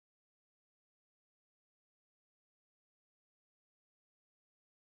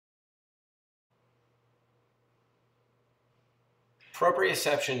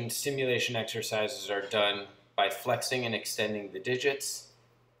Proprioception stimulation exercises are done by flexing and extending the digits,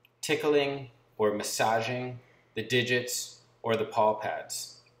 tickling or massaging the digits or the paw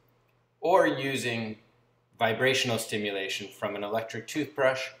pads, or using vibrational stimulation from an electric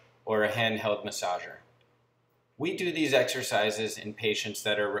toothbrush or a handheld massager. We do these exercises in patients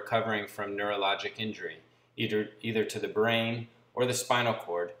that are recovering from neurologic injury, either to the brain or the spinal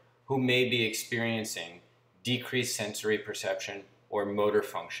cord, who may be experiencing decreased sensory perception or motor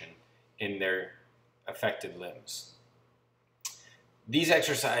function in their affected limbs. These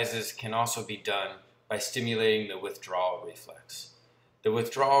exercises can also be done by stimulating the withdrawal reflex. The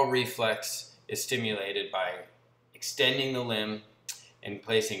withdrawal reflex is stimulated by extending the limb and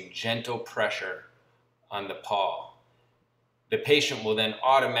placing gentle pressure on the paw. The patient will then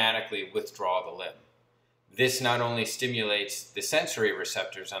automatically withdraw the limb. This not only stimulates the sensory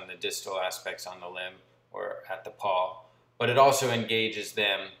receptors on the distal aspects on the limb or at the paw, but it also engages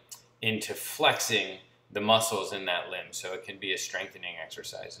them into flexing the muscles in that limb, so it can be a strengthening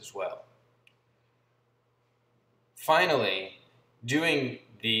exercise as well. Finally, doing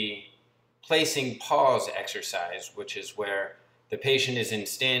the placing paws exercise, which is where the patient is in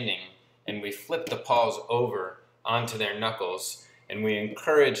standing and we flip the paws over onto their knuckles and we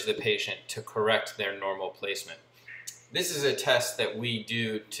encourage the patient to correct their normal placement. This is a test that we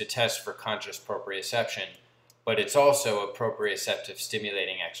do to test for conscious proprioception, but it's also a proprioceptive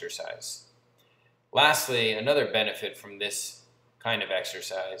stimulating exercise. Lastly, another benefit from this kind of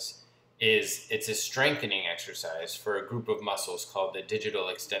exercise is it's a strengthening exercise for a group of muscles called the digital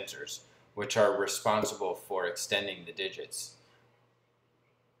extensors, which are responsible for extending the digits.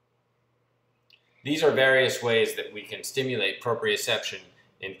 These are various ways that we can stimulate proprioception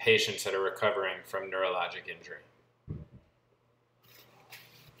in patients that are recovering from neurologic injury.